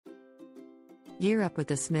Gear up with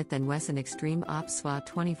the Smith & Wesson Extreme Ops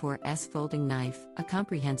SWA24S folding knife, a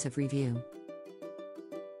comprehensive review.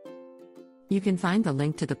 You can find the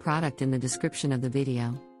link to the product in the description of the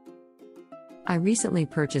video. I recently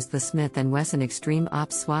purchased the Smith & Wesson Extreme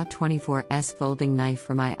Ops SWA24S folding knife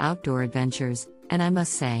for my outdoor adventures, and I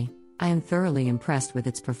must say, I am thoroughly impressed with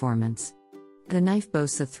its performance. The knife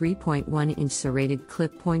boasts a 3.1-inch serrated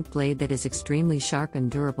clip-point blade that is extremely sharp and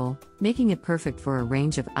durable, making it perfect for a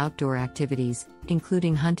range of outdoor activities,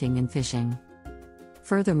 including hunting and fishing.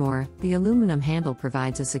 Furthermore, the aluminum handle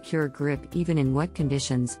provides a secure grip even in wet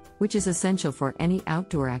conditions, which is essential for any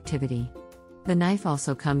outdoor activity. The knife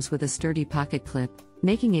also comes with a sturdy pocket clip,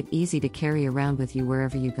 making it easy to carry around with you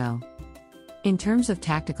wherever you go. In terms of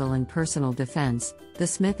tactical and personal defense, the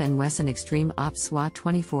Smith & Wesson Extreme Ops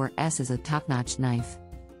SWA24S is a top-notch knife.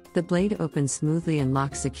 The blade opens smoothly and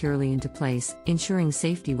locks securely into place, ensuring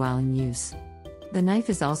safety while in use. The knife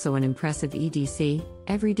is also an impressive EDC,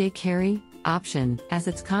 everyday carry, option, as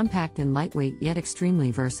it's compact and lightweight yet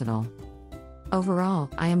extremely versatile. Overall,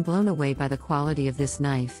 I am blown away by the quality of this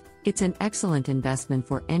knife. It's an excellent investment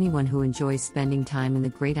for anyone who enjoys spending time in the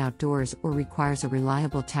great outdoors or requires a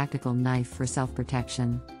reliable tactical knife for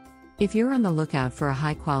self-protection. If you're on the lookout for a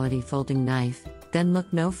high-quality folding knife, then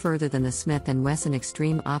look no further than the Smith & Wesson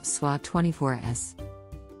Extreme Ops SWA24S.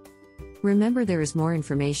 Remember, there is more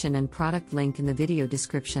information and product link in the video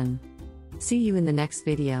description. See you in the next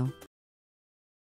video.